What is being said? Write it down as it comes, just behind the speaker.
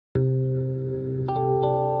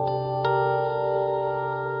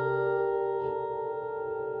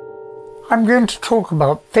I'm going to talk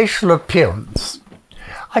about facial appearance.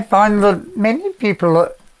 I find that many people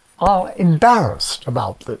are embarrassed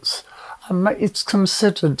about this. It's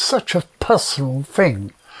considered such a personal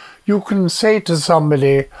thing. You can say to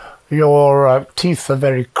somebody, your teeth are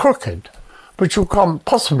very crooked, but you can't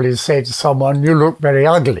possibly say to someone, you look very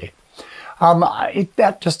ugly.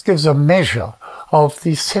 That just gives a measure of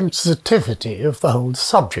the sensitivity of the whole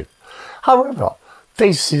subject. However,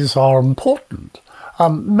 faces are important.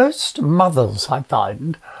 Most mothers, I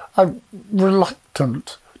find, are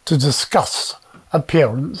reluctant to discuss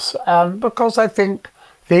appearance because I think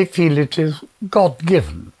they feel it is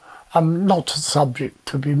God-given, not a subject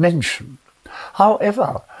to be mentioned.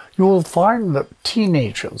 However, you will find that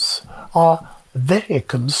teenagers are very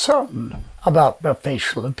concerned about their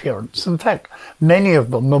facial appearance. In fact, many of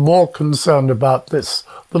them are more concerned about this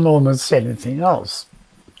than almost anything else.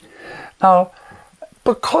 Now,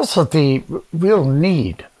 because of the real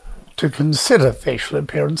need to consider facial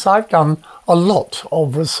appearance, I've done a lot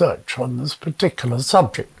of research on this particular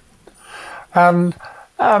subject. And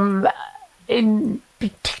in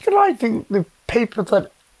particular, I think the paper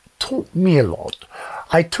that taught me a lot,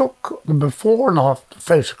 I took the before and after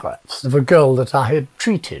photographs of a girl that I had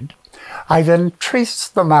treated. I then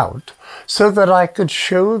traced them out so that I could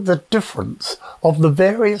show the difference of the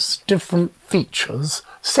various different features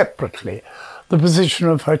separately. The position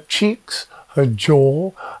of her cheeks, her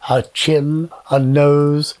jaw, her chin, her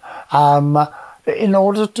nose, in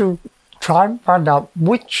order to try and find out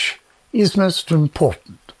which is most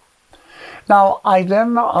important. Now, I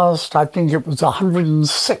then asked, I think it was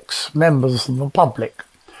 106 members of the public,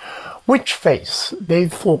 which face they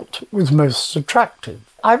thought was most attractive.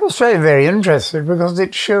 I was very, very interested because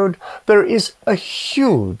it showed there is a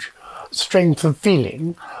huge strength of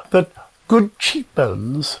feeling that good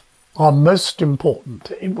cheekbones are most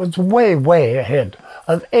important. It was way, way ahead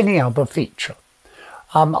of any other feature.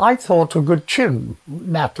 I thought a good chin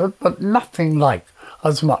mattered, but nothing like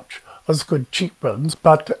as much as good cheekbones.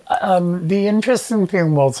 But the interesting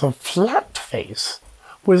thing was a flat face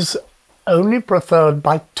was only preferred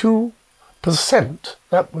by 2%.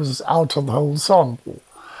 That was out of the whole sample,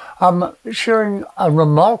 showing a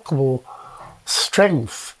remarkable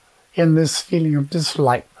strength in this feeling of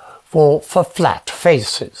dislike for flat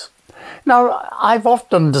faces. Now, I've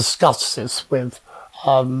often discussed this with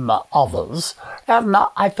others, and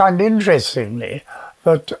I find interestingly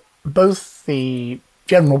that both the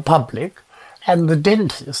general public and the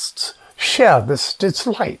dentists share this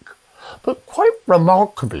dislike. But quite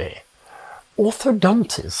remarkably,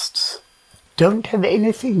 orthodontists don't have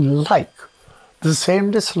anything like the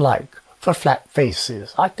same dislike for flat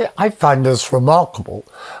faces. I find this remarkable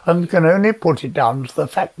and can only put it down to the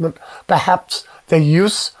fact that perhaps they're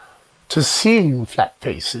used to seeing flat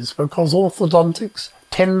faces because orthodontics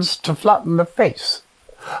tends to flatten the face.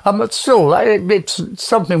 But still, it's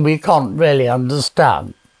something we can't really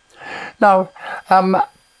understand. Now,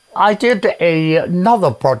 I did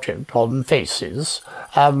another project on faces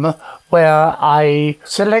where I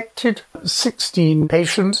selected 16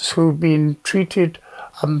 patients who'd been treated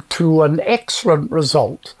to an excellent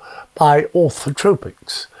result by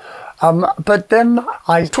orthotropics. But then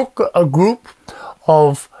I took a group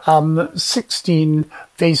of 16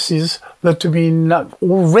 faces that had been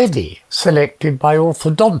already selected by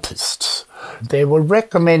orthodontists. They were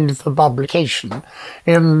recommended for publication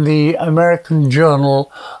in the American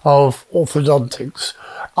Journal of Orthodontics.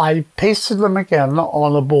 I pasted them again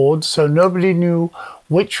on a board so nobody knew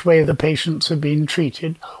which way the patients had been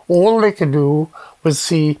treated. All they could do was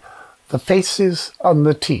see the faces and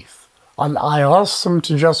the teeth. And I asked them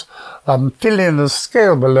to just fill in a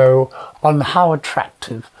scale below on how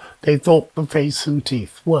attractive they thought the face and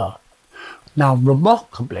teeth were. Now,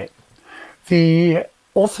 remarkably, the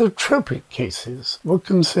orthotropic cases were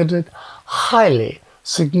considered highly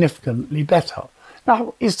significantly better.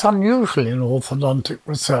 Now, it's unusual in orthodontic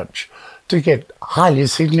research to get highly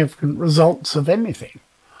significant results of anything.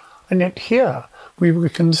 And yet here we were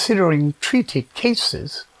considering treated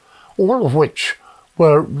cases, all of which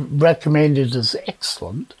were recommended as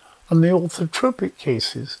excellent, and the orthotropic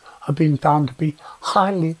cases have been found to be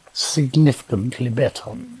highly significantly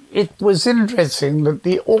better. It was interesting that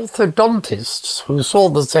the orthodontists who saw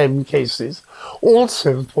the same cases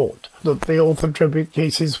also thought that the orthotropic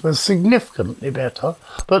cases were significantly better,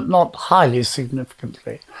 but not highly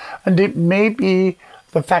significantly. And it may be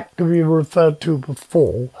the factor we referred to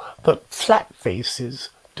before, that flat faces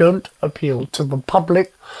don't appeal to the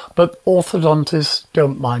public, but orthodontists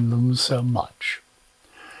don't mind them so much.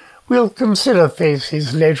 We'll consider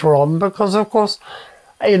faces later on because, of course,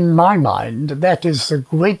 in my mind, that is the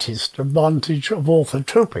greatest advantage of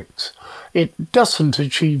orthotropics. It doesn't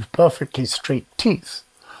achieve perfectly straight teeth,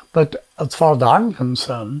 but as far as I'm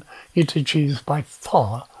concerned, it achieves by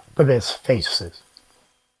far the best faces.